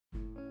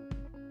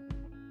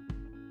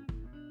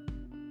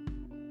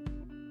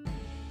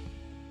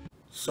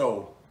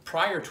So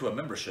prior to a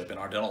membership in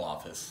our dental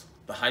office,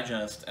 the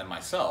hygienist and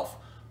myself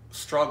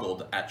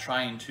struggled at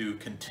trying to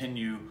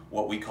continue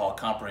what we call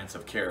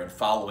comprehensive care and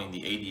following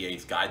the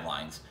ADA's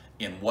guidelines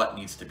in what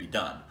needs to be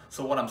done.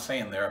 So what I'm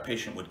saying there, a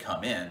patient would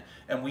come in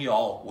and we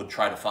all would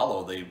try to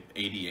follow the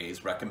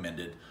ADA's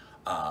recommended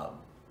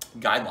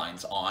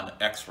guidelines on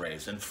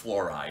x-rays and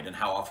fluoride and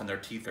how often their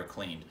teeth are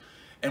cleaned.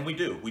 And we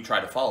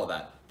try to follow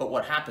that. But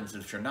what happens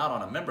if you're not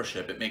on a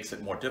membership, it makes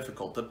it more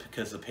difficult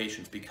because the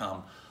patients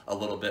become a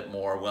little bit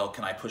more, well,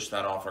 can I push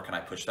that off or can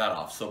I push that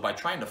off? So by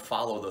trying to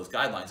follow those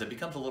guidelines, it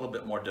becomes a little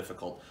bit more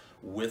difficult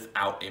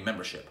without a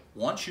membership.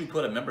 Once you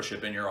put a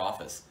membership in your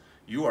office,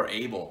 you are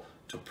able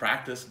to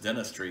practice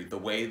dentistry the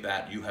way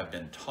that you have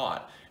been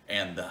taught,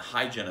 and the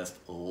hygienists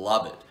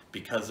love it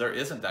because there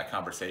isn't that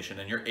conversation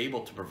and you're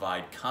able to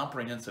provide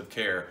comprehensive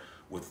care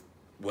with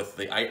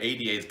the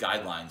ADA's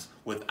guidelines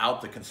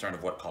without the concern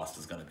of what cost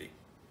is going to be.